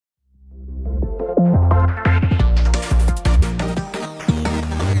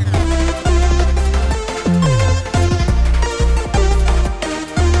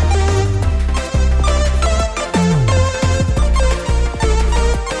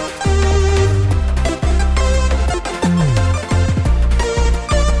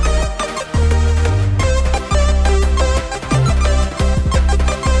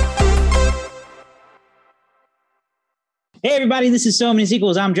everybody. This is So Many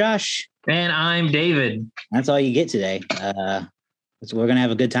Sequels. I'm Josh. And I'm David. That's all you get today. So we're going to have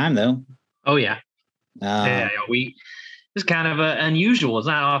a good time, though. Oh, yeah. It's kind of unusual. It's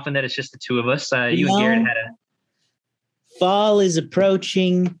not often that it's just the two of us. You and Garrett had a... Fall is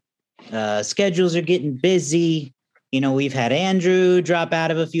approaching. Schedules are getting busy. We've had Andrew drop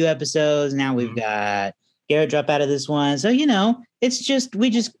out of a few episodes. Now we've got Garrett drop out of this one. So, it's just, we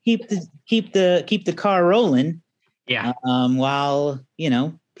just keep the car rolling. Yeah. While,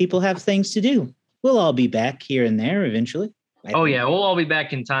 people have things to do. We'll all be back here and there eventually. Oh, yeah. We'll all be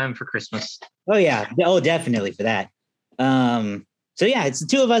back in time for Christmas. Oh, yeah. Oh, definitely for that. So, yeah, it's the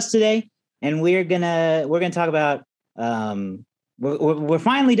two of us today. And we're gonna talk about we're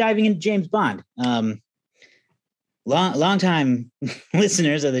finally diving into James Bond. Long time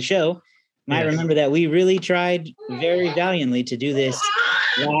listeners of the show might remember that we really tried very valiantly to do this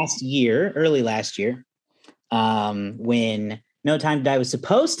early last year. When No Time to Die was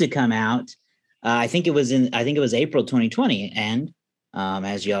supposed to come out, I think it was April 2020, and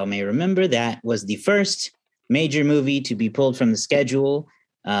as y'all may remember, that was the first major movie to be pulled from the schedule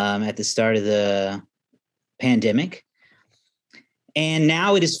at the start of the pandemic, and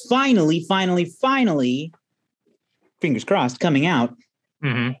now it is finally, fingers crossed, coming out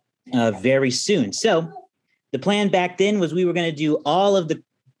very soon. So the plan back then was we were going to do all of the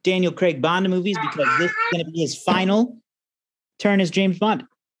Daniel Craig Bond movies because this is going to be his final turn as James Bond.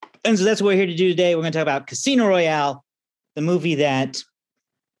 And so that's what we're here to do today. We're going to talk about Casino Royale, the movie that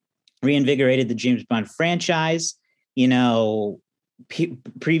reinvigorated the James Bond franchise. Prior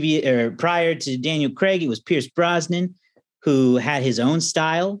to Daniel Craig, it was Pierce Brosnan who had his own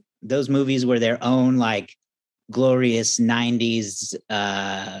style. Those movies were their own, like, glorious 90s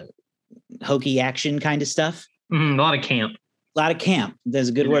hokey action kind of stuff. A lot of camp. There's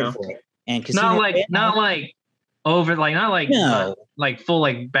a good word for it. And not like full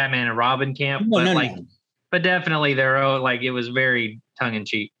like Batman and Robin camp, but definitely their own. Like, it was very tongue in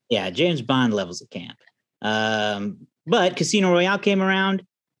cheek. Yeah, James Bond levels of camp. But Casino Royale came around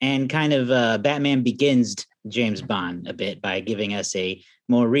and kind of Batman Begins James Bond a bit by giving us a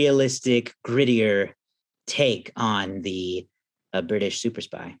more realistic, grittier take on the British super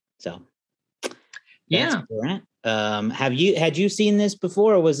spy. So yeah. Had you seen this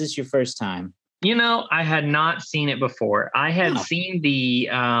before, or was this your first time? I had not seen it before. I had seen the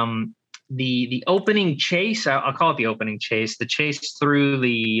opening chase. I'll call it the opening chase. The chase through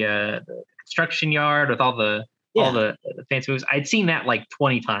the construction yard with all the fancy moves. I'd seen that like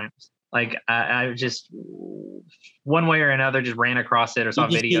 20 times. Like I just one way or another just ran across it or saw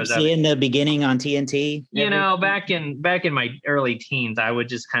videos of it. In the beginning on TNT. Back in my early teens, I would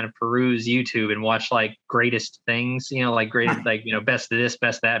just kind of peruse YouTube and watch like greatest things. Best of this,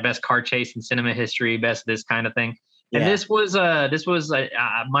 best that, best car chase in cinema history, best this kind of thing. And this was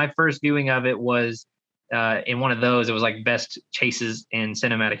my first viewing of it was in one of those. It was like best chases in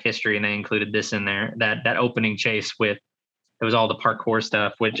cinematic history, and they included this in there. That opening chase with. It was all the parkour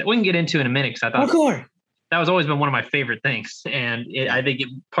stuff, which we can get into in a minute because I thought parkour. That was always been one of my favorite things, and I think it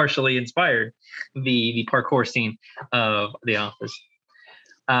partially inspired the parkour scene of The Office.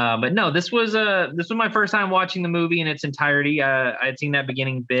 But no, this was my first time watching the movie in its entirety. I'd seen that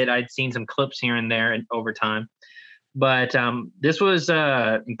beginning bit. I'd seen some clips here and there and over time, but this was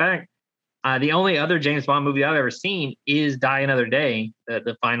in fact the only other James Bond movie I've ever seen is Die Another Day,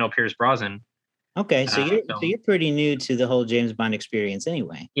 the final Pierce Brosnan. Okay, so you're pretty new to the whole James Bond experience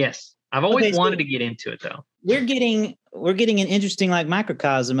anyway. Yes. I've always wanted to get into it though. We're getting an interesting like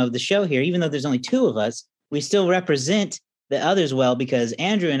microcosm of the show here. Even though there's only two of us, we still represent the others well because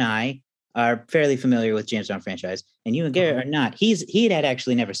Andrew and I are fairly familiar with James Bond franchise, and you and Garrett are not. He had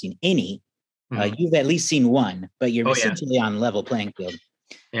actually never seen any. You've at least seen one, but you're essentially on level playing field.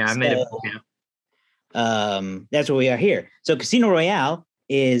 Yeah, I made it. Yeah. That's where we are here. So Casino Royale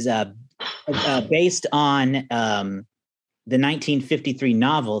is based on the 1953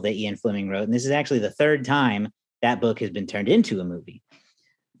 novel that Ian Fleming wrote. And this is actually the third time that book has been turned into a movie.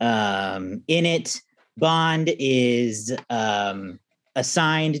 In it, Bond is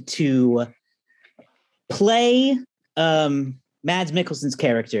assigned to play Mads Mikkelsen's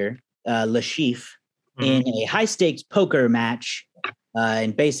character, Le Chiffre, in a high-stakes poker match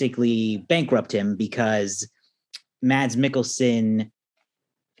and basically bankrupt him because Mads Mikkelsen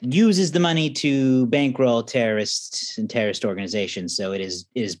uses the money to bankroll terrorists and terrorist organizations. So it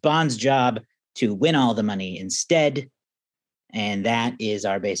is Bond's job to win all the money instead. And that is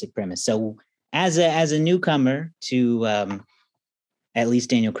our basic premise. So as a newcomer to at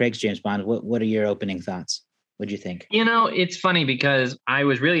least Daniel Craig's James Bond, what are your opening thoughts? What'd you think? It's funny because I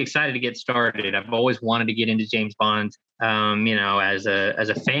was really excited to get started. I've always wanted to get into James Bond. As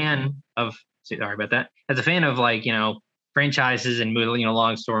a fan of sorry about that. As a fan of franchises and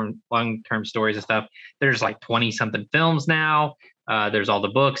long term stories and stuff. There's like 20 something films now. There's all the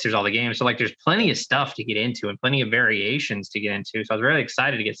books, there's all the games. So like there's plenty of stuff to get into and plenty of variations to get into. So I was really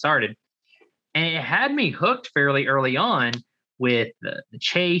excited to get started. And it had me hooked fairly early on with the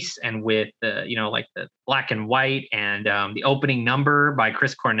chase and with the black and white and the opening number by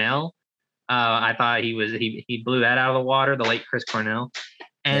Chris Cornell. I thought he blew that out of the water, the late Chris Cornell.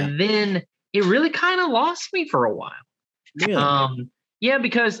 And then it really kind of lost me for a while. Really? Yeah,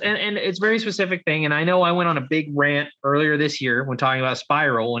 because and it's a very specific thing. And I know I went on a big rant earlier this year when talking about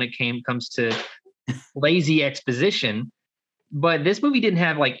Spiral when it comes to lazy exposition. But this movie didn't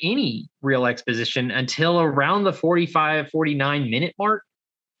have like any real exposition until around the 45, 49-minute mark,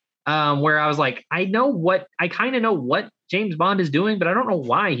 where I was like, I kind of know what James Bond is doing, but I don't know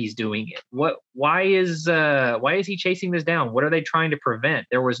why he's doing it. Why is he chasing this down? What are they trying to prevent?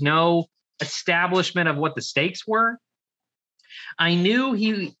 There was no establishment of what the stakes were. I knew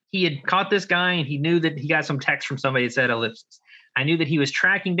he had caught this guy and he knew that he got some text from somebody that said ellipsis. I knew that he was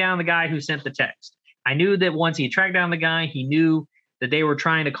tracking down the guy who sent the text. I knew that once he tracked down the guy, he knew that they were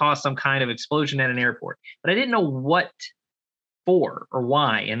trying to cause some kind of explosion at an airport. But I didn't know what for or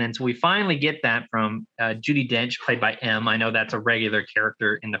why. And then so we finally get that from Judi Dench, played by M. I know that's a regular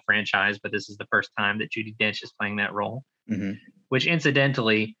character in the franchise, but this is the first time that Judi Dench is playing that role. Mm-hmm. Which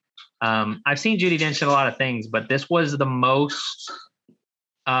incidentally, I've seen Judi Dench in a lot of things, but this was the most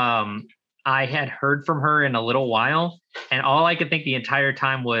I had heard from her in a little while. And all I could think the entire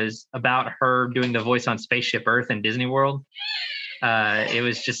time was about her doing the voice on Spaceship Earth in Disney World. It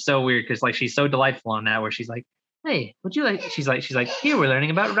was just so weird because like she's so delightful on that, where she's like, "Hey, would you like?" She's like, "Here we're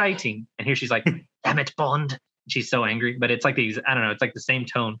learning about writing," and here she's like, "Damn it, Bond!" She's so angry, but it's like I don't know, it's like the same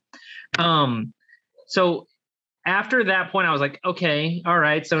tone. So after that point, I was like, okay, all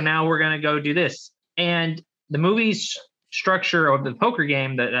right, so now we're gonna go do this. And the movie's structure of the poker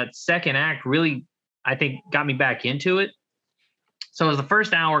game, that second act really, I think, got me back into it. So as the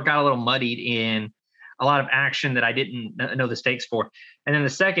first hour got a little muddied in a lot of action that I didn't know the stakes for. And then the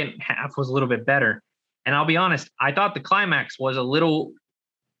second half was a little bit better. And I'll be honest, I thought the climax was a little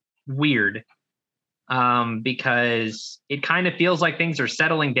weird because it kind of feels like things are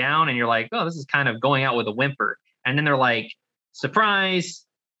settling down and you're like, oh, this is kind of going out with a whimper. And then they're like, surprise,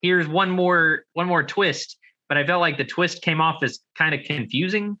 here's one more twist. But I felt like the twist came off as kind of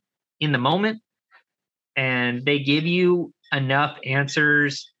confusing in the moment. And they give you enough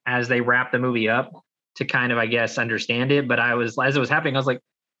answers as they wrap the movie up to kind of, I guess, understand it. But as it was happening, I was like,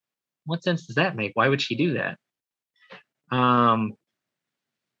 what sense does that make? Why would she do that?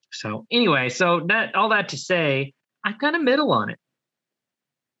 So anyway, that all that to say, I'm kind of middle on it.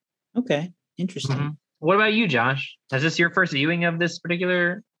 Okay, interesting. Mm-hmm. What about you, Josh? Is this your first viewing of this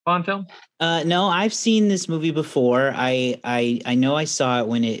particular Bond film? No, I've seen this movie before. I know I saw it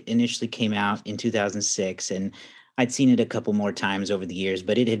when it initially came out in 2006, and I'd seen it a couple more times over the years,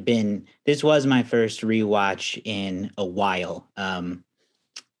 but this was my first rewatch in a while.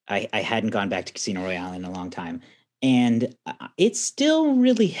 I hadn't gone back to Casino Royale in a long time, and it still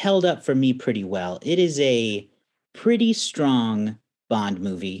really held up for me pretty well. It is a pretty strong Bond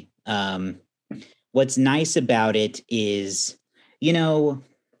movie. What's nice about it is,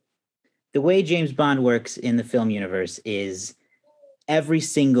 the way James Bond works in the film universe is every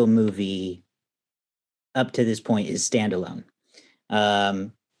single movie up to this point is standalone.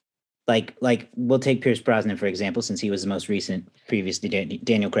 Like we'll take Pierce Brosnan, for example, since he was the most recent previous to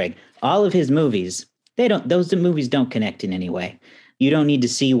Daniel Craig. All of his movies, those movies don't connect in any way. You don't need to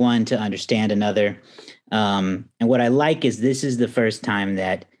see one to understand another. And what I like is this is the first time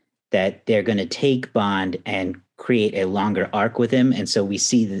that they're going to take Bond and create a longer arc with him. And so we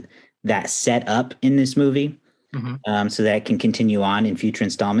see that set up in this movie. Mm-hmm. So that can continue on in future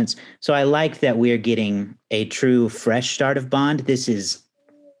installments. So I like that we're getting a true fresh start of Bond. This is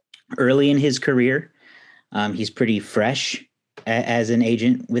early in his career. He's pretty fresh as an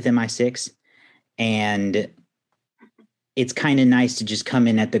agent with MI6. And it's kind of nice to just come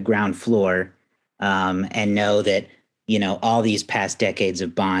in at the ground floor and know that, all these past decades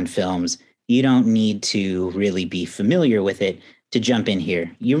of Bond films, you don't need to really be familiar with it to jump in here.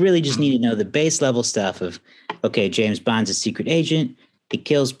 You really just need to know the base level stuff of, okay, James Bond's a secret agent. He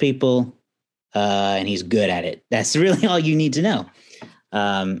kills people and he's good at it. That's really all you need to know.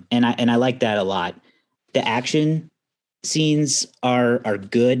 And I like that a lot. The action scenes are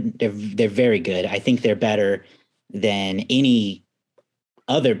good. They're very good. I think they're better than any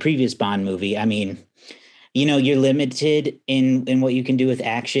other previous Bond movie. I mean, You're limited in what you can do with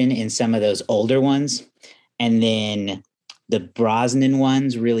action in some of those older ones. And then the Brosnan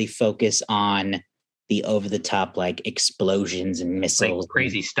ones really focus on the over the top, like explosions and missiles, like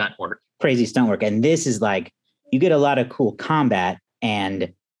crazy stunt work. And this is like, you get a lot of cool combat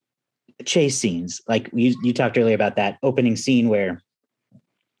and chase scenes. Like you talked earlier about that opening scene where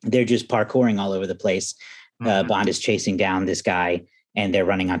they're just parkouring all over the place. Bond is chasing down this guy and they're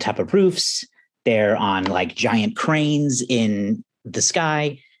running on top of roofs. They're on like giant cranes in the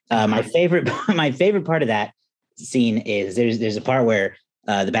sky. My favorite part of that scene is there's a part where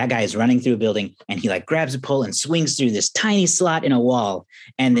the bad guy is running through a building and he like grabs a pole and swings through this tiny slot in a wall.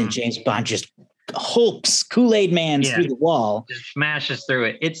 And then James Bond just hulks Kool-Aid Man through the wall. Just smashes through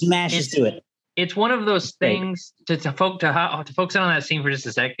it. It's one of those things to focus on that scene for just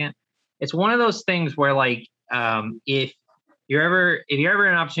a second. It's one of those things where like if you're ever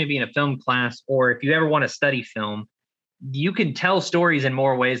an opportunity to be in a film class, or if you ever want to study film, you can tell stories in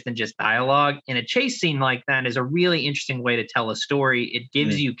more ways than just dialogue. And a chase scene like that is a really interesting way to tell a story. It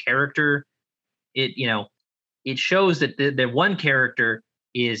gives you character. It shows that the one character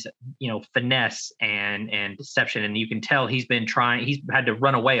is, finesse and deception. And you can tell he's had to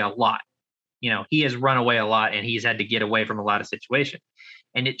run away a lot. He has run away a lot and he's had to get away from a lot of situations.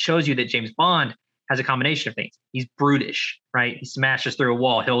 And it shows you that James Bond has a combination of things. He's brutish, right? He smashes through a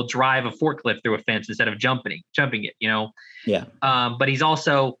wall. He'll drive a forklift through a fence instead of jumping it, Yeah. But he's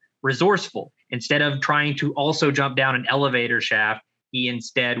also resourceful. Instead of trying to also jump down an elevator shaft, he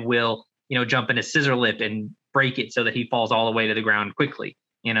instead will, jump in a scissor lift and break it so that he falls all the way to the ground quickly.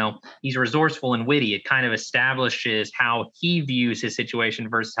 He's resourceful and witty. It kind of establishes how he views his situation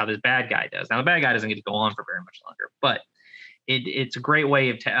versus how this bad guy does. Now, the bad guy doesn't get to go on for very much longer, but it's a great way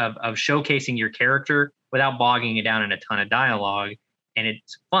of showcasing your character without bogging it down in a ton of dialogue, and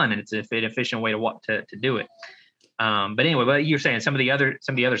it's fun and it's an efficient way to do it. But anyway, but you're saying some of the other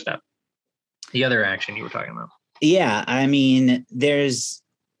stuff, the other action you were talking about. Yeah, I mean, that's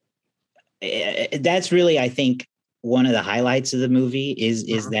really, I think, one of the highlights of the movie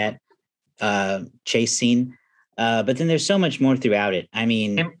is that chase scene. But then there's so much more throughout it. I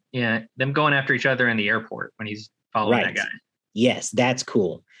mean, them going after each other in the airport when he's following that guy. Yes, that's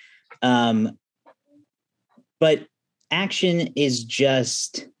cool. But action is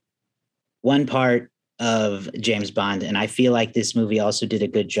just one part of James Bond. And I feel like this movie also did a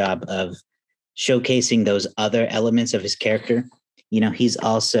good job of showcasing those other elements of his character. He's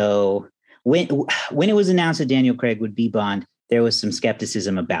also, when it was announced that Daniel Craig would be Bond, there was some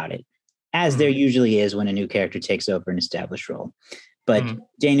skepticism about it, as there usually is when a new character takes over an established role. But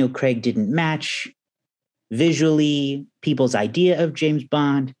Daniel Craig didn't match visually people's idea of James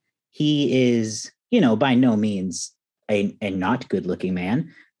Bond. He is, by no means a not good looking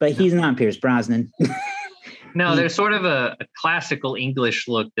man, but he's not Pierce Brosnan. No, there's sort of a classical English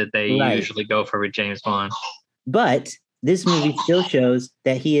look that they usually go for with James Bond. But this movie still shows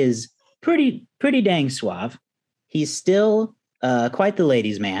that he is pretty dang suave. He's still quite the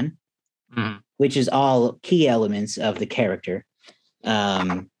ladies' man, which is all key elements of the character.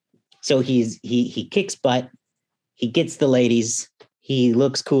 So he kicks butt, he gets the ladies, he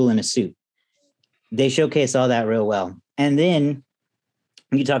looks cool in a suit. They showcase all that real well. And then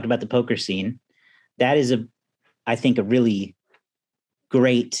you talked about the poker scene. That is I think a really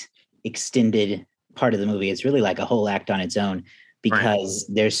great extended part of the movie. It's really like a whole act on its own because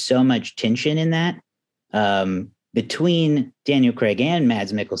there's so much tension in that between Daniel Craig and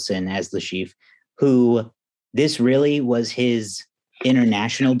Mads Mikkelsen as Le Chiffre, who this really was his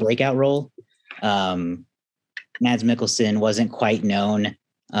international breakout role. Mads Mikkelsen wasn't quite known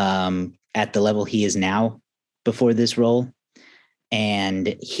at the level he is now before this role.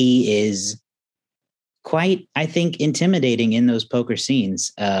 And he is quite, I think, intimidating in those poker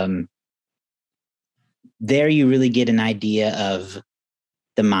scenes. There you really get an idea of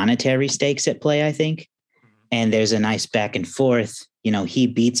the monetary stakes at play, I think. And there's a nice back and forth. He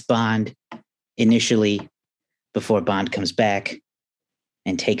beats Bond initially before Bond comes back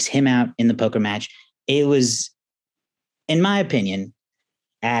and takes him out in the poker match. It was, in my opinion,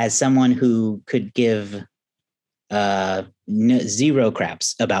 as someone who could give zero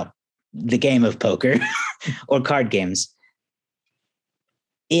craps about the game of poker or card games,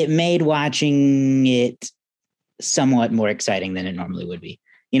 it made watching it somewhat more exciting than it normally would be.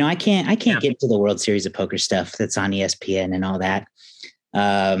 I can't get to the World Series of Poker stuff that's on ESPN and all that.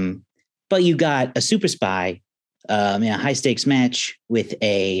 But you got a super spy, a high stakes match with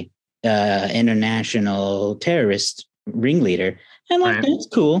a international terrorist ringleader, and that's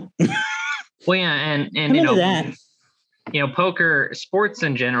cool. Well, yeah, and that. poker, sports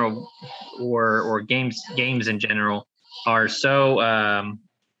in general, or games in general are so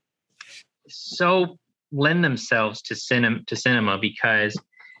lend themselves to cinema because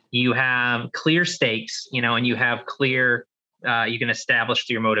you have clear stakes, and you have clear you can establish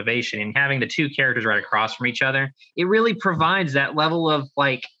your motivation, and having the two characters right across from each other, it really provides that level of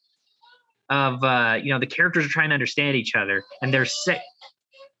the characters are trying to understand each other, and they're sick.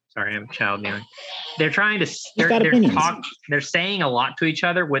 Sorry, I'm child kneeling. They're trying to they're saying a lot to each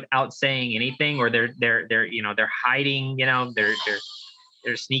other without saying anything, or they're hiding,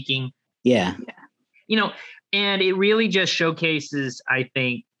 they're sneaking. Yeah. And it really just showcases, I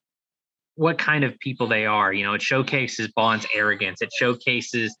think, what kind of people they are. It showcases Bond's arrogance. It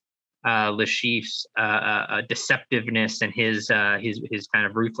showcases Le Chiffre's deceptiveness and his kind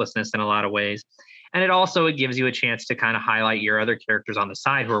of ruthlessness in a lot of ways. And it gives you a chance to kind of highlight your other characters on the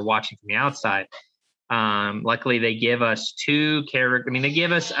side who are watching from the outside. Luckily, they give us two characters. I mean, they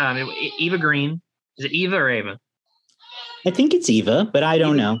give us Eva Green. Is it Eva or Ava? I think it's Eva, but I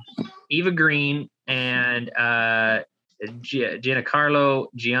don't know. Eva Green and Giancarlo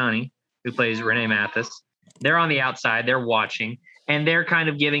Gianni, who plays Rene Mathis. They're on the outside. They're watching. And they're kind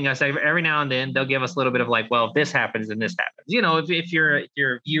of giving us every now and then, they'll give us a little bit of well, if this happens, then this happens. If you're a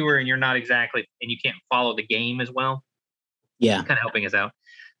viewer and you're not exactly, and you can't follow the game as well. Yeah. Kind of helping us out.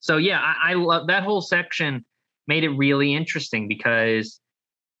 So yeah, I love that whole section. Made it really interesting because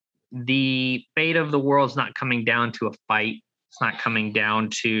the fate of the world's not coming down to a fight. It's not coming down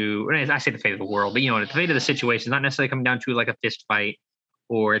to, I say the fate of the world, but the fate of the situation is not necessarily coming down to like a fist fight,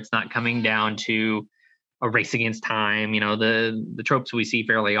 or it's not coming down to a race against time, the tropes we see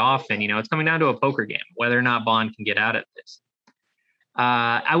fairly often. It's coming down to a poker game, whether or not Bond can get out of this.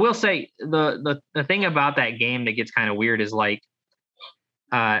 I will say the thing about that game that gets kind of weird is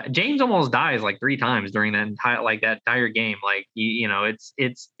James almost dies 3 times during that entire game.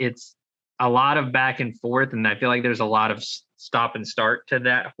 It's a lot of back and forth, and I feel like there's a lot of stop and start to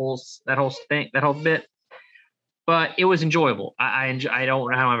that whole bit. But it was enjoyable. I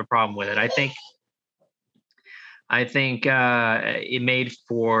don't have a problem with it. I think it made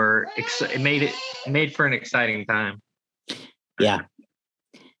for an exciting time.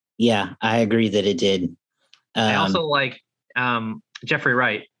 Yeah, I agree that it did. I also like Jeffrey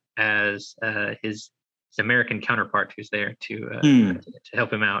Wright as his American counterpart, who's there to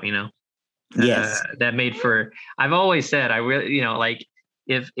help him out. Yes, that made for. I've always said I really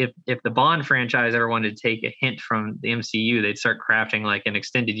if the Bond franchise ever wanted to take a hint from the MCU, they'd start crafting an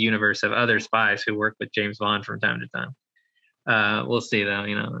extended universe of other spies who work with James Bond from time to time. We'll see though,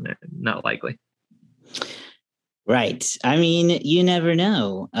 not likely. Right. I mean, you never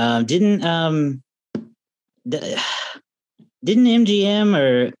know. Didn't MGM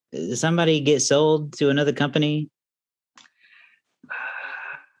or somebody get sold to another company?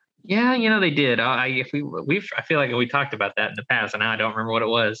 Yeah, they did. I feel like we talked about that in the past, and now I don't remember what it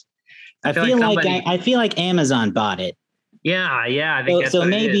was. I feel like Amazon bought it. Yeah. I think so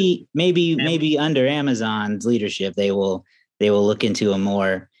maybe under Amazon's leadership, they will look into a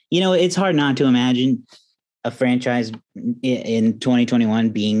more. It's hard not to imagine a franchise in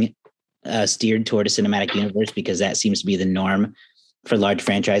 2021 being steered toward a cinematic universe, because that seems to be the norm for large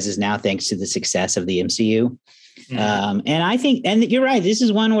franchises now, thanks to the success of the MCU. And I think, and you're right, this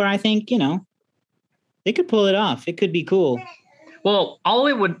is one where I think, they could pull it off. It could be cool. Well, what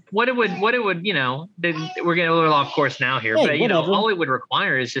it would, we're getting a little off course now here, but all it would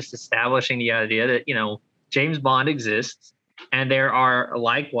require is just establishing the idea that, James Bond exists, and there are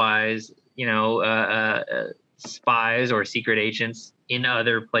likewise, spies or secret agents in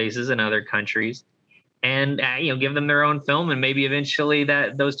other places and other countries, and give them their own film, and maybe eventually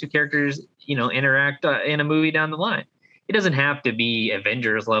that those two characters interact in a movie down the line. It doesn't have to be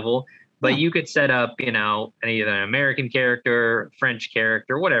Avengers level, but you could set up either an American character, French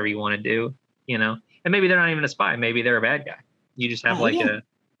character, whatever you want to do, and maybe they're not even a spy, maybe they're a bad guy. You just have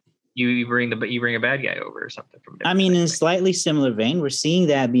you bring a bad guy over or something from there. I mean, in a slightly similar vein, we're seeing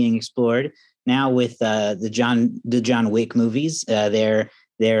that being explored now with the John Wick movies. They're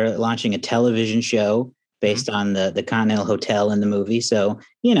launching a television show based on the Continental Hotel in the movie. So,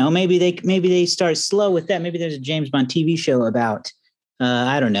 maybe they start slow with that. Maybe there's a James Bond TV show about,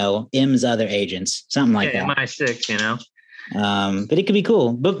 I don't know, M's other agents, something like that. MI6, but it could be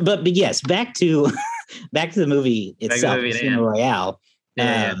cool. But yes, back to the movie itself, Casino Royale.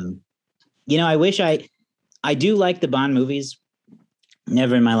 I wish I do like the Bond movies.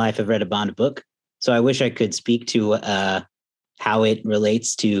 Never in my life have read a Bond book. So I wish I could speak to how it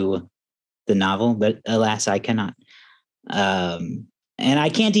relates to the novel, but alas, I cannot. And I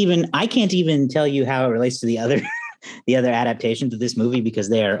can't even tell you how it relates to the other the other adaptations of this movie because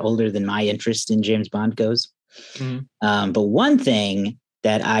they are older than my interest in James Bond goes. Mm-hmm. But one thing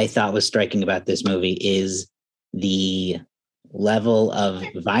that I thought was striking about this movie is the level of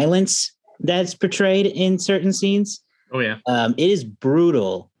violence that's portrayed in certain scenes. Oh yeah. It is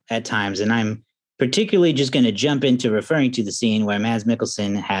brutal at times, and I'm particularly just going to jump into referring to the scene where Mads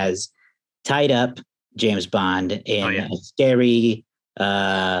Mikkelsen has tied up James Bond in a scary,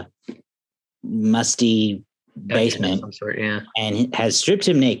 musty basement, some sort, yeah, and has stripped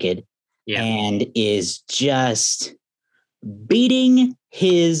him naked, and is just beating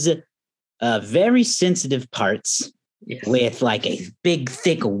his very sensitive parts with like a big,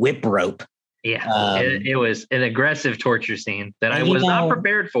 thick whip rope. Yeah, it was an aggressive torture scene that I was not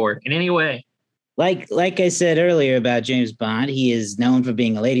prepared for in any way. Like I said earlier about James Bond, he is known for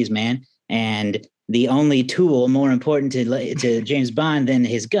being a ladies' man, and the only tool more important to James Bond than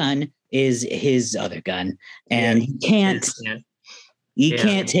his gun is his other gun, and you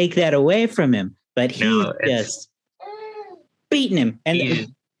can't take that away from him. But he's just beating him, and he's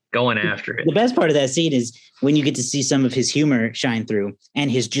going after it. The best part of that scene is when you get to see some of his humor shine through, and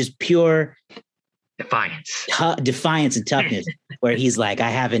his just pure defiance and toughness, where he's like, "I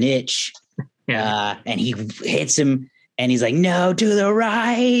have an itch." And he hits him, and he's like, "No, to the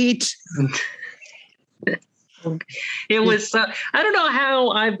right." It was. I don't know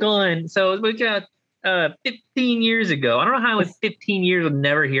how I've gone. So we got 15 years ago. I don't know how in 15 years of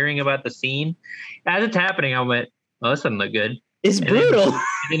never hearing about the scene. As it's happening, I went, "Oh, this doesn't look good." It's brutal. And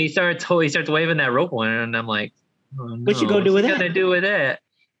then he starts waving that rope one, and I'm like, "Oh, no, what you gonna do with that?" Gonna do with that?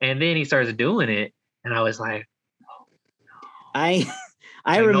 And then he starts doing it, and I was like, "Oh, no."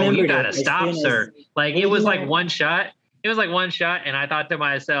 I remember. You gotta stop, sir. Like it was like one shot. It was like one shot, and I thought to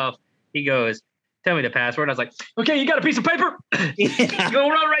myself, he goes, "Tell me the password." I was like, "Okay, you got a piece of paper? Go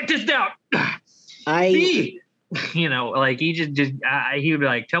write this down." Like he he would be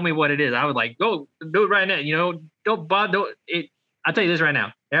like, "Tell me what it is." I would like, "Go do it right now." Don't bother. I'll tell you this right now.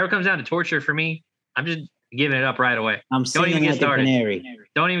 If it ever comes down to torture for me, I'm just giving it up right away. Don't even get started.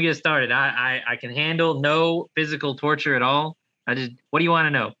 Don't even get started. I can handle no physical torture at all. What do you want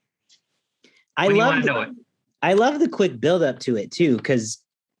to know? I love the quick build up to it too, because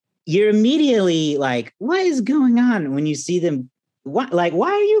you're immediately like, what is going on when you see them? Why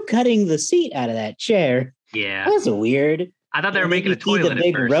are you cutting the seat out of that chair? Yeah, that's weird. I thought they were making a toilet. You see the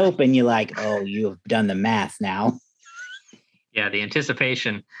big rope, and you're like, oh, you've done the math now. Yeah, the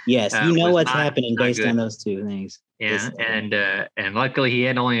anticipation. Yes, you know what's happening based on those two things. Yeah, and luckily he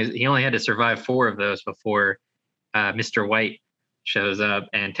only had to survive 4 of those before Mr. White shows up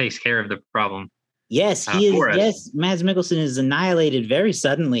and takes care of the problem. Yes, he is. Yes, Mads Mikkelsen is annihilated very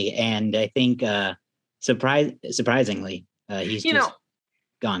suddenly, and I think surprisingly, he's just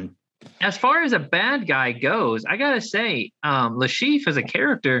gone. As far as a bad guy goes, I gotta say, Le Chiffre as a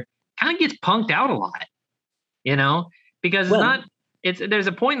character kind of gets punked out a lot, because there's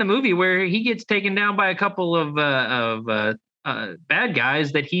a point in the movie where he gets taken down by a couple of bad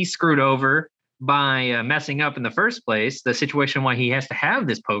guys that he screwed over by messing up in the first place, the situation why he has to have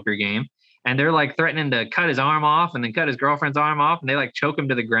this poker game, and they're like threatening to cut his arm off and then cut his girlfriend's arm off, and they like choke him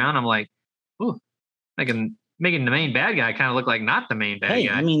to the ground. I'm like, ooh, making the main bad guy kind of look like not the main bad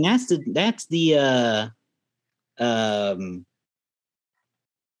guy. I mean, that's the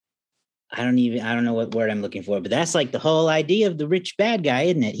I don't know what word I'm looking for, but that's like the whole idea of the rich bad guy,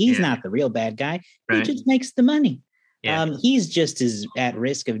 isn't it? He's not the real bad guy. Right. He just makes the money. Yeah. He's just as at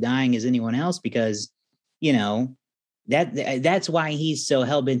risk of dying as anyone else because, that's why he's so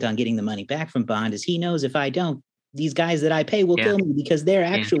hell-bent on getting the money back from Bond is he knows if I don't, these guys that I pay will kill me because they're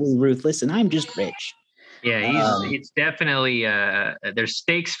actually ruthless and I'm just rich. Yeah, it's definitely there's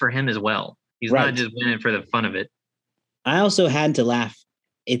stakes for him as well. He's not just winning for the fun of it. I also had to laugh.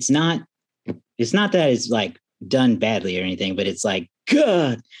 It's not that it's like done badly or anything, but it's like,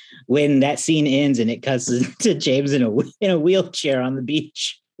 God, when that scene ends and it cuts to James in a wheelchair on the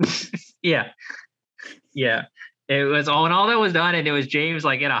beach. Yeah. It was when all that was done, and it was James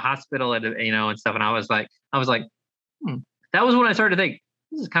like in a hospital and and stuff. And I was like, that was when I started to think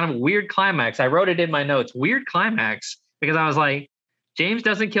this is kind of a weird climax. I wrote it in my notes, weird climax, because I was like, James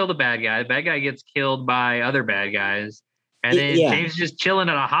doesn't kill the bad guy. The bad guy gets killed by other bad guys. And then James is just chilling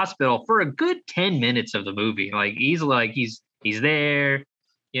at a hospital for a good 10 minutes of the movie. Like he's there,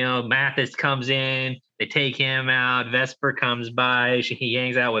 Mathis comes in, they take him out, Vesper comes by, he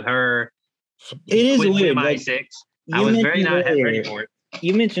hangs out with her. It is weird. MI6. I was very not ready for it.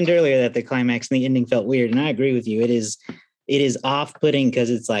 You mentioned earlier that the climax and the ending felt weird, and I agree with you. It is off-putting because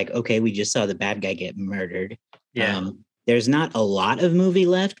it's like, okay, we just saw the bad guy get murdered. Yeah. there's not a lot of movie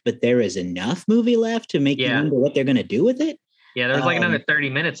left, but there is enough movie left to make you wonder what they're going to do with it. Yeah, there's like another 30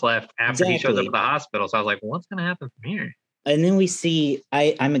 minutes left after he shows up at the hospital. So I was like, well, what's going to happen from here? And then we see,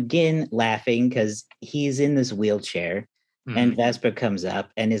 I'm again laughing because he's in this wheelchair and Vesper comes up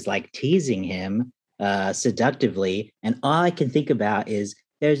and is like teasing him seductively. And all I can think about is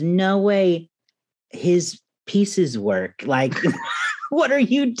there's no way his pieces work. Like, what are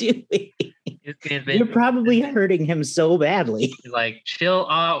you doing? You're probably hurting him so badly. He's like, chill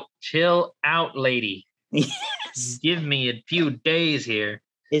out, lady. Yes. Give me a few days here.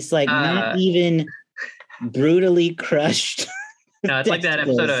 It's like not even brutally crushed. No, it's like that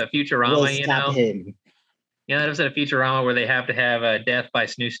episode of Futurama, you know? Him. You know, that episode of Futurama where they have to have a death by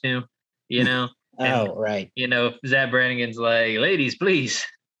snoo snoo, you know? And, right. You know, Zab Brannigan's like, ladies, please.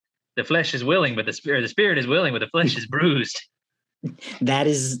 The flesh is willing, but the spirit is willing, but the flesh is bruised. That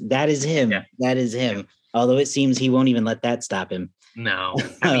is him. Yeah. That is him. Although it seems he won't even let that stop him. No.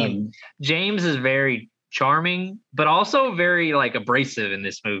 I mean, James is very charming, but also very like abrasive in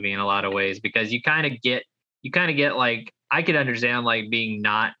this movie in a lot of ways, because you kind of get like, I could understand like being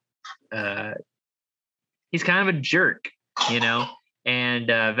not he's kind of a jerk, you know, and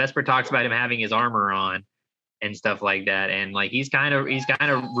Vesper talks about him having his armor on and stuff like that, and like he's kind of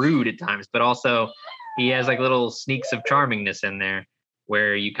rude at times, but also he has like little sneaks of charmingness in there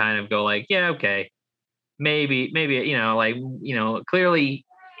where you kind of go like, yeah, okay, maybe you know, like, you know, clearly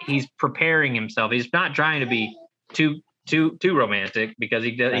he's preparing himself. He's not trying to be too romantic because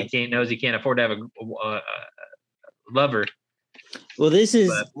he knows he can't afford to have a lover. Well, this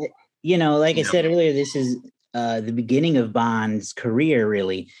is, you know, like I said earlier, this is the beginning of Bond's career,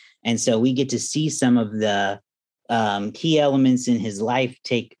 really. And so we get to see some of the key elements in his life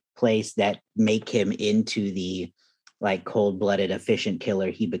take place that make him into the like cold-blooded, efficient killer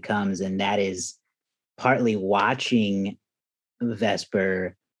he becomes. And that is partly watching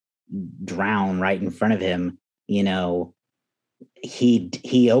Vesper drown right in front of him. You know,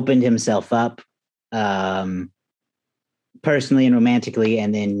 he opened himself up personally and romantically,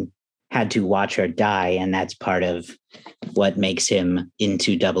 and then had to watch her die. And that's part of what makes him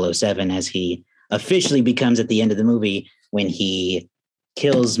into 007, as he officially becomes at the end of the movie when he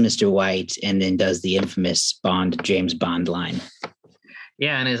kills Mr. White and then does the infamous James Bond line.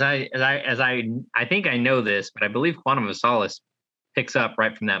 Yeah, and as I think I know this, but I believe Quantum of Solace picks up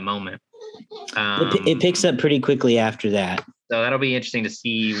right from that moment. It picks up pretty quickly after that. So that'll be interesting to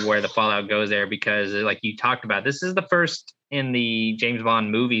see where the fallout goes there, because like you talked about, this is the first in the James Bond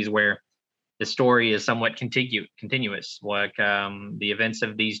movies where the story is somewhat continuous. Like the events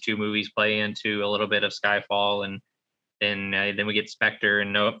of these two movies play into a little bit of Skyfall, and then we get Spectre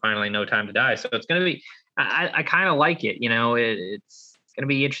and finally No Time to Die. So it's going to be, I kind of like it. You know, it's going to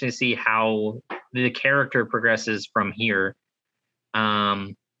be interesting to see how the character progresses from here.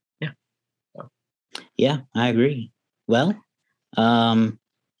 Yeah, I agree. Well,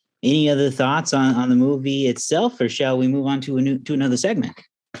 any other thoughts on the movie itself, or shall we move on to another segment?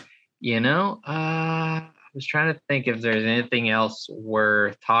 You know, I was trying to think if there's anything else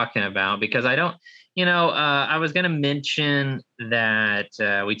worth talking about, because I don't, you know, I was going to mention that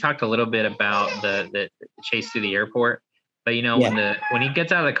we talked a little bit about the chase through the airport, but you know, when he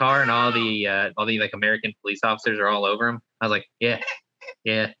gets out of the car and all the like American police officers are all over him, I was like, yeah,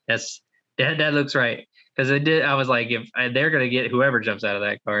 that looks right. Because I was like, if they're going to get whoever jumps out of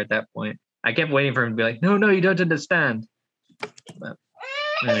that car at that point. I kept waiting for him to be like, no, you don't understand. But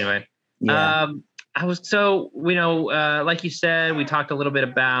anyway, I was, so, you know, like you said, we talked a little bit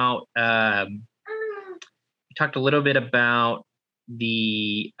about we talked a little bit about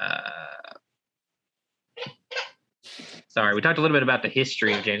the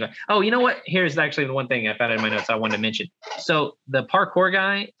history of James Bond. Oh, you know what? Here's actually the one thing I found in my notes I wanted to mention. So the parkour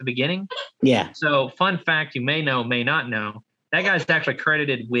guy at the beginning. Yeah. So fun fact, you may know, may not know, that guy's actually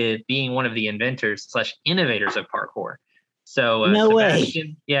credited with being one of the inventors / innovators of parkour. So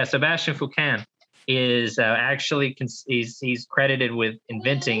Sebastian Foucan is actually he's credited with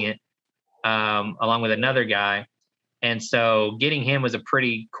inventing it along with another guy. And so getting him was a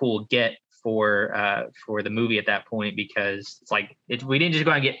pretty cool get for the movie at that point, because it's like we didn't just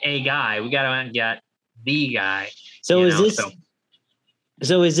go out and get a guy, we got to get the guy. So is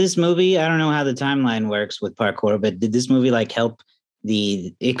this movie, I don't know how the timeline works with parkour, but did this movie like help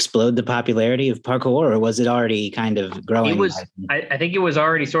explode the popularity of parkour, or was it already kind of growing? It was, I think it was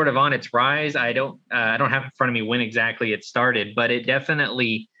already sort of on its rise. I don't have in front of me when exactly it started, but it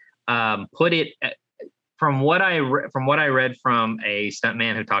definitely put it, from what I read from a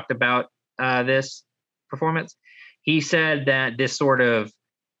stuntman who talked about this performance, he said that this sort of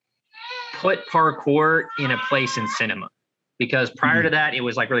put parkour in a place in cinema, because prior to that, it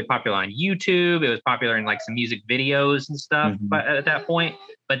was like really popular on YouTube. It was popular in like some music videos and stuff, but at that point.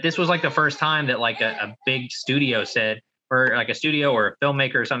 But this was like the first time that like a big studio said, or like a studio or a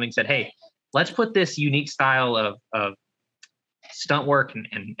filmmaker or something said, hey, let's put this unique style of stunt work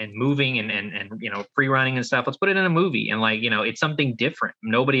and moving and you know, free running and stuff. Let's put it in a movie. And like, you know, it's something different.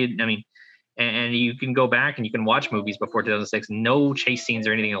 Nobody, I mean, and you can go back and you can watch movies before 2006, no chase scenes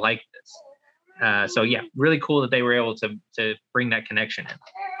or anything like this. So yeah, really cool that they were able to bring that connection in.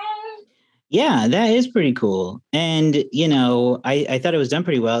 Yeah, that is pretty cool. And, you know, I thought it was done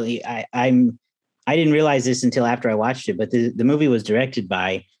pretty well. I didn't realize this until after I watched it, but the movie was directed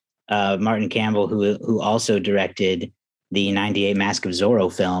by Martin Campbell, who also directed the 98 Mask of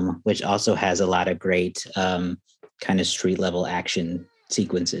Zorro film, which also has a lot of great kind of street level action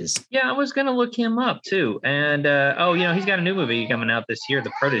sequences. Yeah, I was going to look him up too. And, you know, he's got a new movie coming out this year,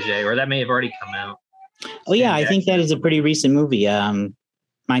 The Protege, or that may have already come out. Oh, yeah, I think that is a pretty recent movie.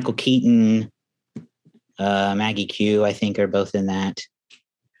 Michael Keaton, Maggie Q, I think, are both in that.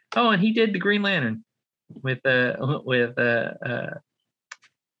 Oh, and he did the Green Lantern with Ryan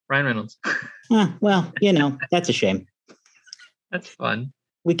Reynolds. Well, you know, that's a shame. That's fun.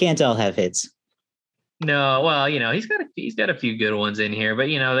 We can't all have hits. No, well, you know, he's got a few good ones in here, but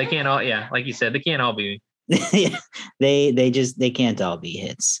you know, they can't all. Yeah, like you said, they can't all be. Yeah, they can't all be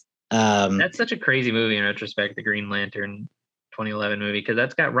hits. That's such a crazy movie in retrospect, the Green Lantern 2011 movie, because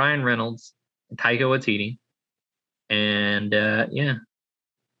that's got Ryan Reynolds and Taika Waititi, and yeah, a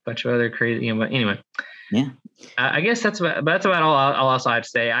bunch of other crazy. You know, but anyway, yeah, I guess that's about all I'll also have to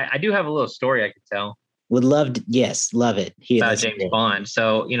say. I do have a little story I could tell. Would love to, yes, love it. About James Bond.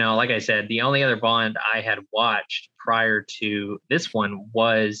 So, you know, like I said, the only other Bond I had watched prior to this one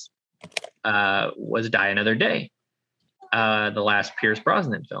was Die Another Day, the last Pierce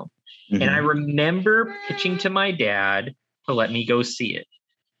Brosnan film. Mm-hmm. And I remember pitching to my dad to let me go see it.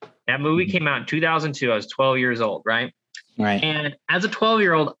 That movie came out in 2002. I was 12 years old, right? Right. And as a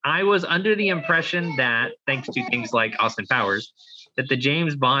 12-year-old, I was under the impression that, thanks to things like Austin Powers, that the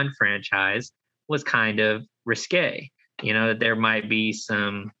James Bond franchise was kind of risque, you know, that there might be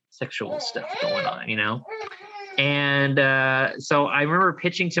some sexual stuff going on, you know? And so I remember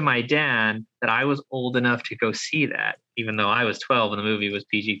pitching to my dad that I was old enough to go see that, even though I was 12 and the movie was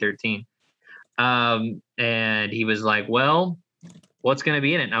PG-13. And he was like, well, what's going to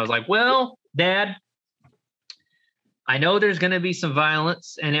be in it? And I was like, well, Dad, I know there's going to be some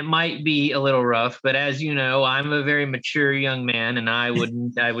violence and it might be a little rough, but as you know, I'm a very mature young man and I would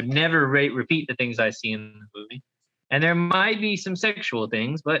never repeat the things I see in the movie. And there might be some sexual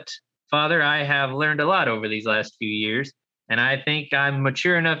things, but Father, I have learned a lot over these last few years and I think I'm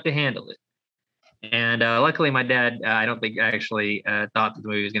mature enough to handle it. And luckily my dad, I don't think actually thought that the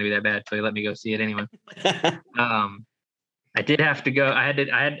movie was going to be that bad, so he let me go see it anyway. I did have to go.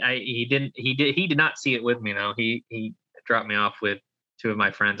 He did not see it with me though. He dropped me off with two of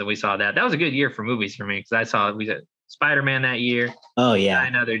my friends and we saw that. That was a good year for movies for me because we saw Spider-Man that year. Oh yeah.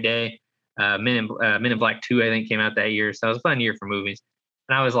 Another Day. Men in Black 2, I think, came out that year. So it was a fun year for movies.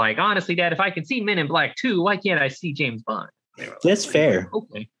 And I was like, honestly, Dad, if I can see Men in Black 2, why can't I see James Bond? That's fair.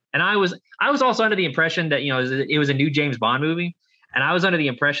 Okay. And I was also under the impression that, you know, it was a new James Bond movie. And I was under the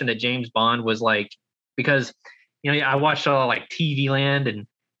impression that James Bond was like, because, you know, I watched all like TV Land and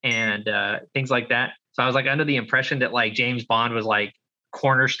things like that. So I was like under the impression that like James Bond was like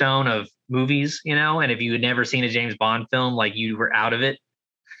cornerstone of movies, you know, and if you had never seen a James Bond film, like you were out of it.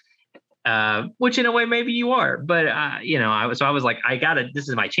 Which in a way maybe you are, but you know, I was like, this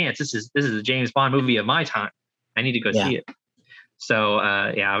is my chance. This is a James Bond movie of my time. I need to go see it. So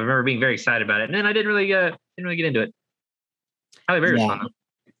yeah, I remember being very excited about it, and then I didn't really get into it. Halle Berry was fun though.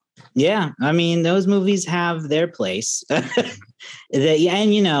 Yeah, I mean, those movies have their place.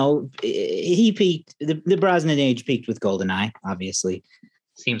 And you know, he peaked. The Brosnan age peaked with GoldenEye, obviously.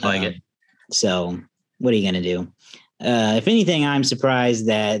 Seems like it. So, what are you gonna do? If anything, I'm surprised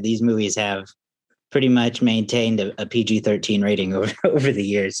that these movies have pretty much maintained a PG-13 rating over the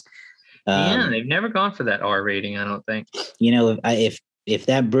years. Yeah, they've never gone for that R rating, I don't think. You know, if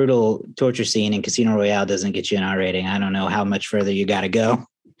that brutal torture scene in Casino Royale doesn't get you an R rating, I don't know how much further you got to go.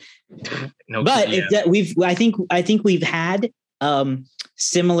 No, but I think we've had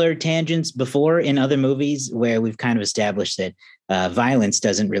similar tangents before in other movies where we've kind of established that violence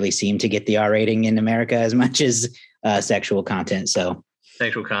doesn't really seem to get the R rating in America as much as sexual content. So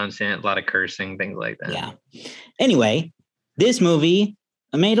sexual content, a lot of cursing, things like that. Yeah. Anyway, this movie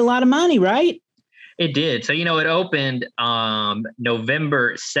made a lot of money, right? It did. So, you know, it opened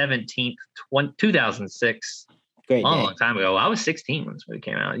November 17th, 2006. Great day. Long time ago. I was 16 when this movie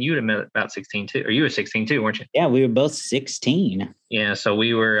came out. You would have been about 16 too, or you were 16 too, weren't you? Yeah, we were both 16. Yeah, so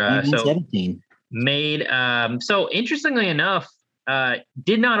we were 17. made. So interestingly enough,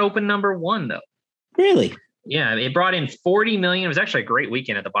 did not open number one though. Really? Yeah, it brought in 40 million. It was actually a great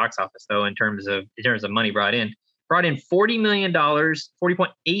weekend at the box office though, in terms of money brought in. Brought in $40 million, 40.8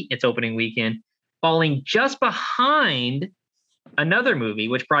 its opening weekend, falling just behind another movie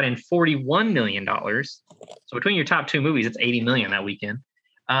which brought in $41 million. So between your top two movies, it's 80 million that weekend.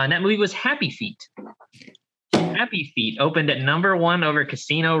 And that movie was Happy Feet. Happy Feet opened at number one over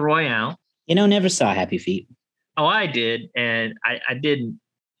Casino Royale. Never saw Happy Feet. Oh, I did, and I didn't.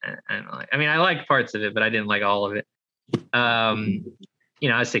 I mean, I liked parts of it, but I didn't like all of it. I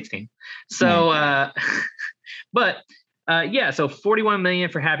was 16. So, so 41 million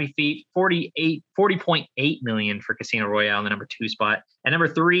for Happy Feet, 40.8 million for Casino Royale in the number two spot. At number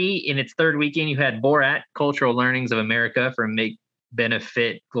three, in its third weekend, you had Borat, Cultural Learnings of America from Make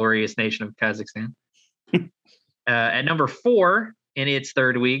Benefit Glorious Nation of Kazakhstan. At number four, in its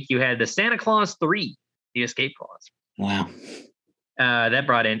third week, you had the Santa Claus 3, The Escape Clause. Wow. That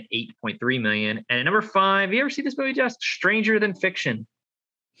brought in 8.3 million. And at number five, you ever see this movie, Just Stranger Than Fiction?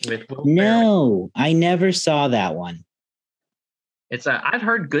 With Will Ferrell? No, I never saw that one. It's I've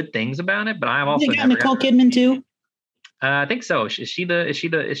heard good things about it, but I've also got Nicole Kidman too. I think so. Is she the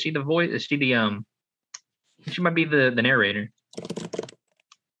voice? Is she the She might be the narrator.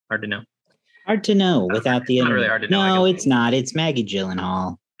 Hard to know. Hard to know without the. It's not really hard to know. No, it's not. It's Maggie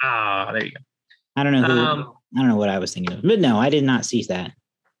Gyllenhaal. Ah, there you go. I don't know who. I don't know what I was thinking of, but no, I did not see that.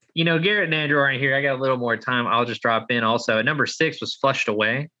 Garrett and Andrew aren't here. I got a little more time. I'll just drop in. Also, at number 6 was Flushed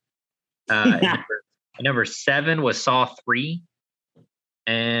Away. Number 7 was Saw 3.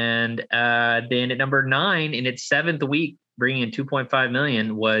 And then at number 9, in its 7th week, bringing in 2.5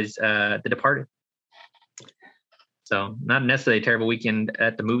 million, was The Departed. So not necessarily a terrible weekend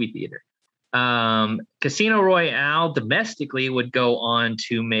at the movie theater. Casino Royale domestically would go on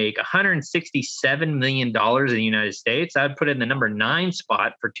to make $167 million in the United States. I'd put it in the number 9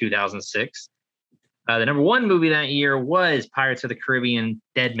 spot for 2006. The number 1 movie that year was Pirates of the Caribbean: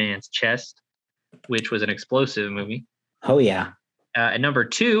 Dead Man's Chest, which was an explosive movie. Oh, yeah. At number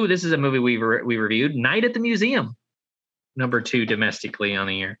 2, this is a movie we reviewed, Night at the Museum. Number 2 domestically on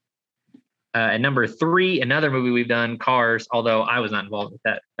the year. At number 3, another movie we've done, Cars, although I was not involved with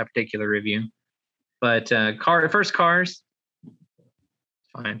that particular review. But Cars,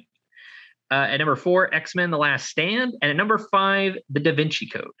 fine. At number 4, X-Men: The Last Stand. And at number 5, The Da Vinci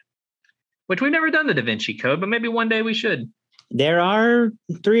Code, which we've never done The Da Vinci Code, but maybe one day we should. There are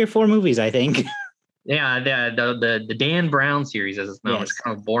 3 or 4 movies, I think. Yeah, the Dan Brown series, as it's known. Yes. It's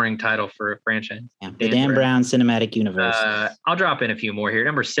kind of a boring title for a franchise. Yeah, the Dan Brown Cinematic Universe. I'll drop in a few more here.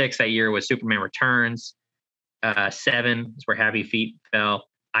 Number 6 that year was Superman Returns. 7 is where Happy Feet fell.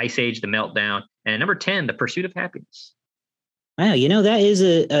 Ice Age: The Meltdown. And number 10, The Pursuit of Happiness. Wow, that is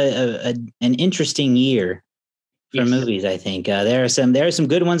an interesting year for movies. I think there are some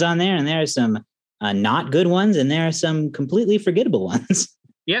good ones on there, and there are some not good ones, and there are some completely forgettable ones.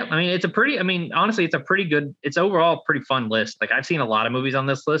 Yeah, I mean, honestly, it's overall a pretty fun list. Like, I've seen a lot of movies on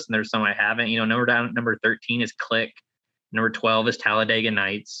this list, and there's some I haven't. Number 13 is Click. Number 12 is Talladega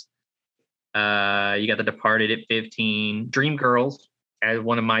Nights. You got The Departed at 15. Dreamgirls as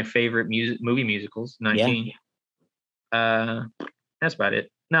one of my favorite movie musicals, 19. Yeah. That's about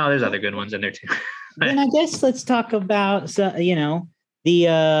it. No, there's other good ones in there too. Then I guess let's talk about the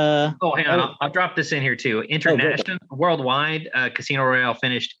hang on, I'll drop this in here too. International, worldwide, Casino Royale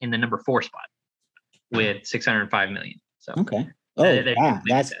finished in the number 4 spot with 605 million. So okay.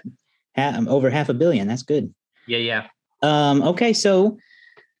 That's over $500 million. That's good. Yeah. Okay, so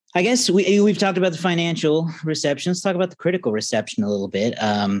I guess we've talked about the financial reception. Let's talk about the critical reception a little bit.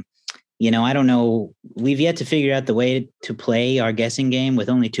 I don't know. We've yet to figure out the way to play our guessing game with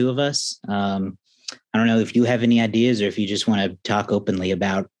only 2 of us. I don't know if you have any ideas or if you just want to talk openly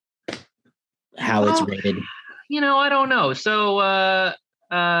about how it's rated. I don't know. So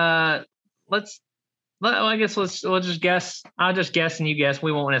I guess we'll just guess. I'll just guess and you guess.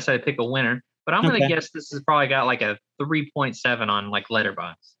 We won't necessarily pick a winner, but I'm going to guess this has probably got like a 3.7 on like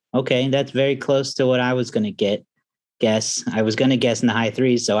Letterboxd. Okay, that's very close to what I was going to guess. I was going to guess in the high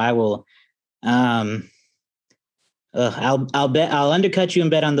 3s, so I will. I'll undercut you and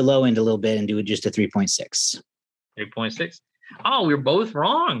bet on the low end a little bit and do it just a 3.6. 3.6. Oh, we're both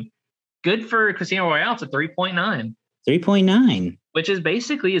wrong. Good for Casino Royale. It's a 3.9. 3.9. Which is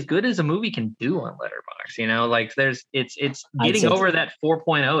basically as good as a movie can do on Letterboxd. Like it's getting over that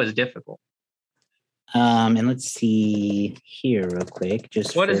 4.0 is difficult. And let's see here real quick.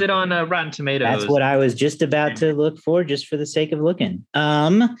 What is it on Rotten Tomatoes? That's what I was just about to look for, just for the sake of looking.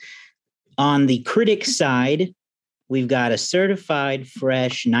 On the critic side, we've got a certified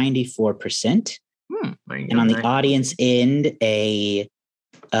fresh 94%. And on the audience end, a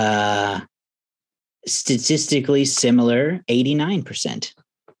statistically similar 89%.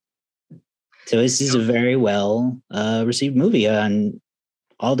 So this is a very well received movie on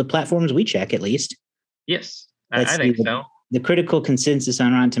all the platforms we check, at least. Yes, I think so. The critical consensus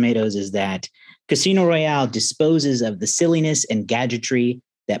on Rotten Tomatoes is that Casino Royale disposes of the silliness and gadgetry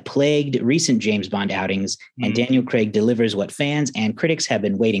that plagued recent James Bond outings, and Daniel Craig delivers what fans and critics have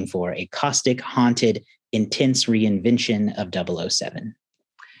been waiting for, a caustic, haunted, intense reinvention of 007.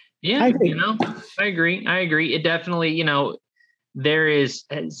 Yeah, I agree. It definitely, there is,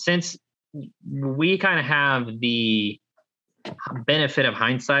 since we kind of have the benefit of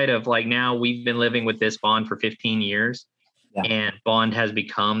hindsight of like, now we've been living with this Bond for 15 years. Yeah. And Bond has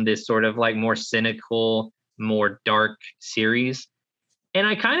become this sort of like more cynical, more dark series. And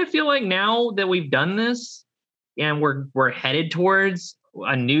I kind of feel like now that we've done this and we're headed towards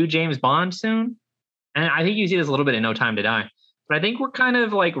a new James Bond soon. And I think you see this a little bit in No Time to Die, but I think we're kind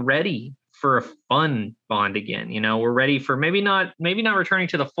of like ready for a fun Bond again. We're ready for maybe not returning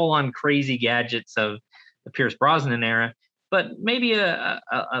to the full on crazy gadgets of the Pierce Brosnan era, but maybe a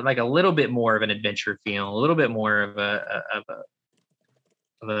like a little bit more of an adventure feel, a little bit more of a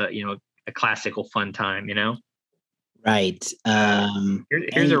classical fun time, Right.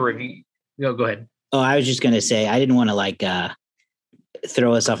 Here's a review. Go ahead. Oh, I was just going to say, I didn't want to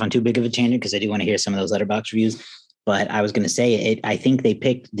throw us off on too big of a tangent because I do want to hear some of those Letterboxd reviews. But I was going to say I think they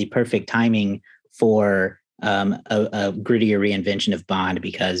picked the perfect timing for a grittier reinvention of Bond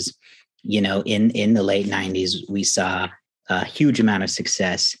because, in the late 90s, we saw a huge amount of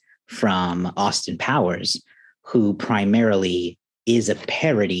success from Austin Powers, who primarily is a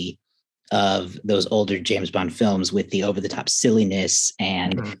parody of those older James Bond films with the over-the-top silliness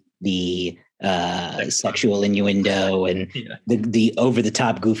and the sexual innuendo and the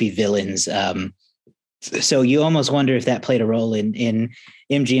over-the-top goofy villains. So you almost wonder if that played a role in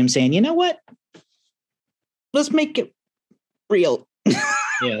MGM saying, you know what? Let's make it real.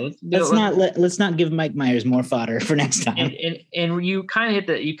 Yeah, let's not give Mike Myers more fodder for next time. And you kind of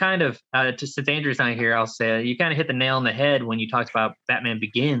hit to since Andrew's not here, I'll say you kind of hit the nail on the head when you talked about Batman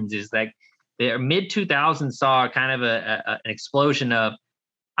Begins. Is like the mid 2000s saw kind of an explosion of,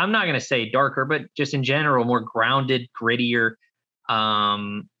 I'm not going to say darker, but just in general more grounded, grittier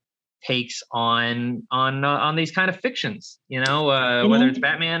takes on these kind of fictions. Whether it's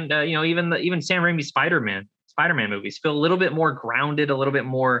Batman, even Sam Raimi's Spider-Man movies feel a little bit more grounded, a little bit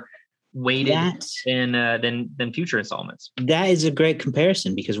more weighted than future installments. That is a great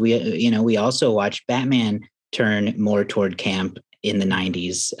comparison because we also watched Batman turn more toward camp in the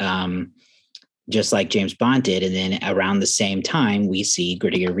 90s, just like James Bond did. And then around the same time, we see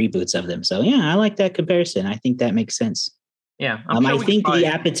grittier reboots of them. So yeah, I like that comparison. I think that makes sense. Yeah. I think the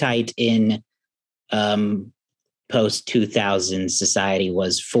appetite in post 2000 society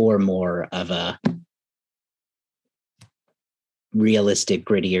was for more of a realistic,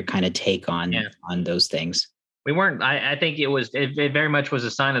 grittier kind of take on those things. We weren't. I think it very much was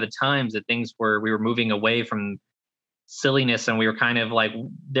a sign of the times that we were moving away from silliness, and we were kind of like,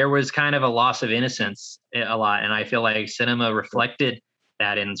 there was kind of a loss of innocence a lot, and I feel like cinema reflected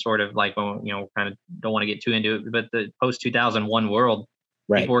that in sort of like, kind of don't want to get too into it, but the post 2001 world,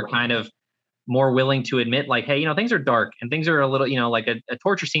 people were kind of more willing to admit like, hey, things are dark and things are a little, like a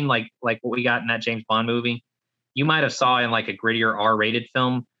torture scene like what we got in that James Bond movie. You might have saw in like a grittier R-rated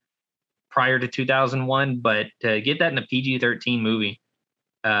film prior to 2001, but to get that in a PG-13 movie,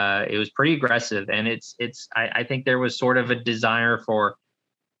 it was pretty aggressive. And I think there was sort of a desire for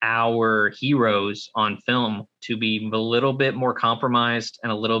our heroes on film to be a little bit more compromised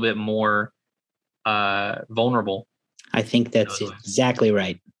and a little bit more vulnerable. I think that's exactly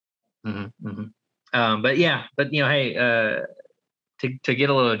right. Mm-hmm, mm-hmm. Hey, to get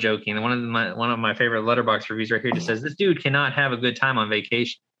a little joking, one of my favorite Letterboxd reviews right here just says, this dude cannot have a good time on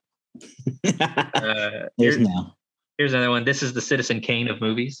vacation. Here's another one. This is the Citizen Kane of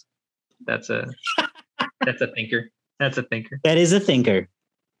movies. That's a thinker. That's a thinker. That is a thinker.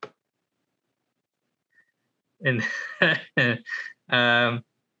 And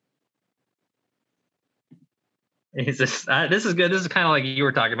this is good. This is kind of like you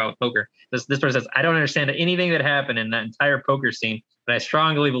were talking about with poker. This person says, I don't understand anything that happened in that entire poker scene, but I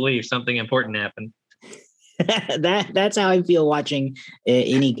strongly believe something important happened. That's how I feel watching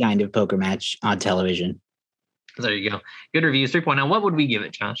any kind of poker match on television. There you go. Good reviews. 3.9. What would we give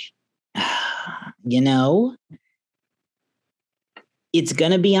it, Josh? You know, it's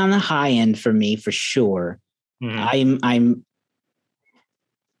gonna be on the high end for me for sure. Mhm. I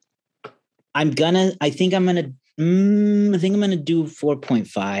think I'm gonna do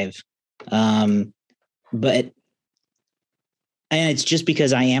 4.5. But and it's just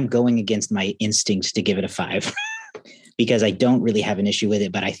because I am going against my instincts to give it a 5 because I don't really have an issue with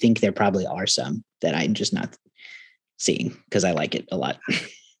it, but I think there probably are some that I'm just not seeing because I like it a lot.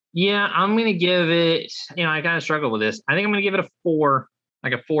 Yeah, I'm gonna give it. I kind of struggle with this. I think I'm gonna give it a 4,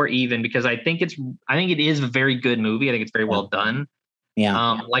 like a 4 even, because I think it is a very good movie. I think it's very well done.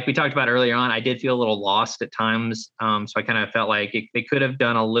 Yeah. Like we talked about earlier on, I did feel a little lost at times. So I kind of felt like they could have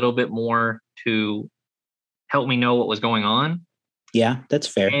done a little bit more to help me know what was going on. Yeah, that's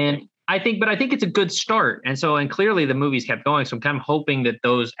fair. And I think it's a good start. And clearly the movies kept going. So I'm kind of hoping that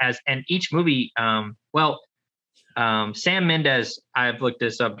and each movie, Sam Mendes, I've looked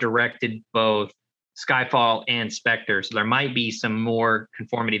this up, directed both Skyfall and Spectre. So there might be some more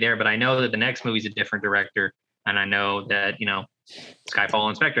conformity there, but I know that the next movie is a different director. And I know that, Skyfall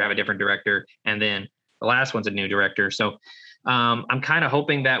and Spectre have a different director. And then the last one's a new director. So I'm kind of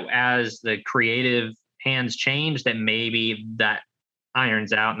hoping that as the creative hands change, that maybe that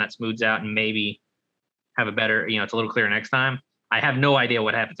irons out and that smooths out and maybe have a better, it's a little clearer next time. I have no idea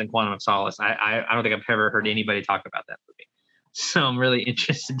what happens in Quantum of Solace. I don't think I've ever heard anybody talk about that movie. So I'm really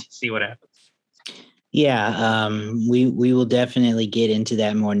interested to see what happens. Yeah, we will definitely get into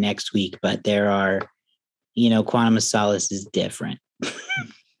that more next week, but there are, Quantum of Solace is different.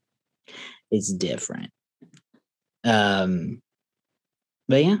 It's different. But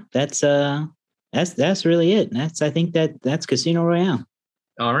yeah, that's really it. I think that's Casino Royale.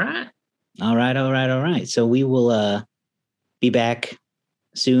 All right. All right. So we will be back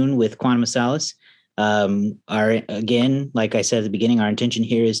soon with Quantum of Solace. Again, like I said at the beginning, our intention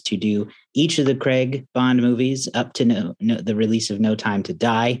here is to do each of the Craig Bond movies up to the release of No Time to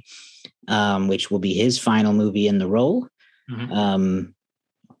Die, which will be his final movie in the role. Mm-hmm.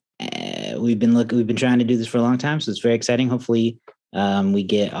 We've been trying to do this for a long time, so it's very exciting. Hopefully, we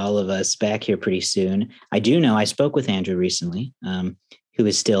get all of us back here pretty soon. I do know I spoke with Andrew recently, who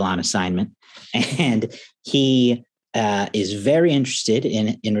is still on assignment, and he is very interested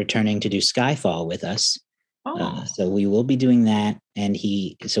in returning to do Skyfall with us. Oh. So we will be doing that, and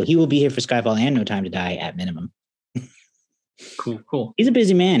he will be here for Skyfall and No Time to Die at minimum. Cool. He's a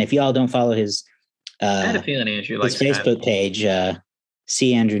busy man. If y'all don't follow his, I had a feeling Andrew his Facebook page,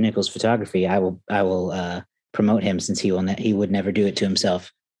 see Andrew Nichols Photography. I will promote him since he would never do it to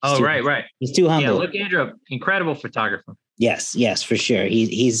himself. Right. He's too humble. Yeah, look, Andrew, incredible photographer. Yes, for sure.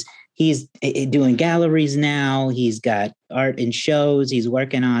 He's doing galleries now. He's got art in shows. He's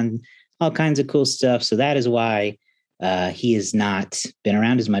working on all kinds of cool stuff. So that is why he has not been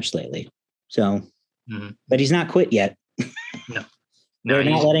around as much lately. So, but he's not quit yet. No, we're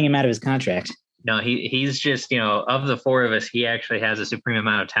not letting him out of his contract. No, he's just, of the four of us, he actually has a supreme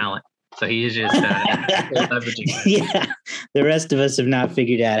amount of talent. So he's just leveraging. Yeah, the rest of us have not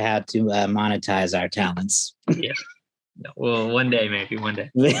figured out how to monetize our talents. Yeah. No, well, one day, but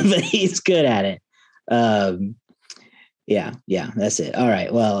he's good at it. Yeah, that's it. All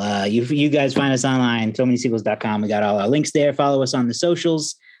right. Well, you guys find us online, SoManySequels.com. We got all our links there. Follow us on the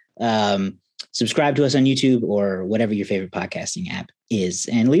socials. Subscribe to us on YouTube or whatever your favorite podcasting app is,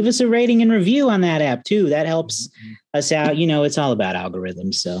 and leave us a rating and review on that app too. That helps us out. It's all about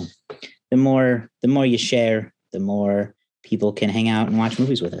algorithms. So the more you share, the more people can hang out and watch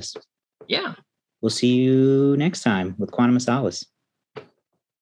movies with us. Yeah. We'll see you next time with Quantum of Solace.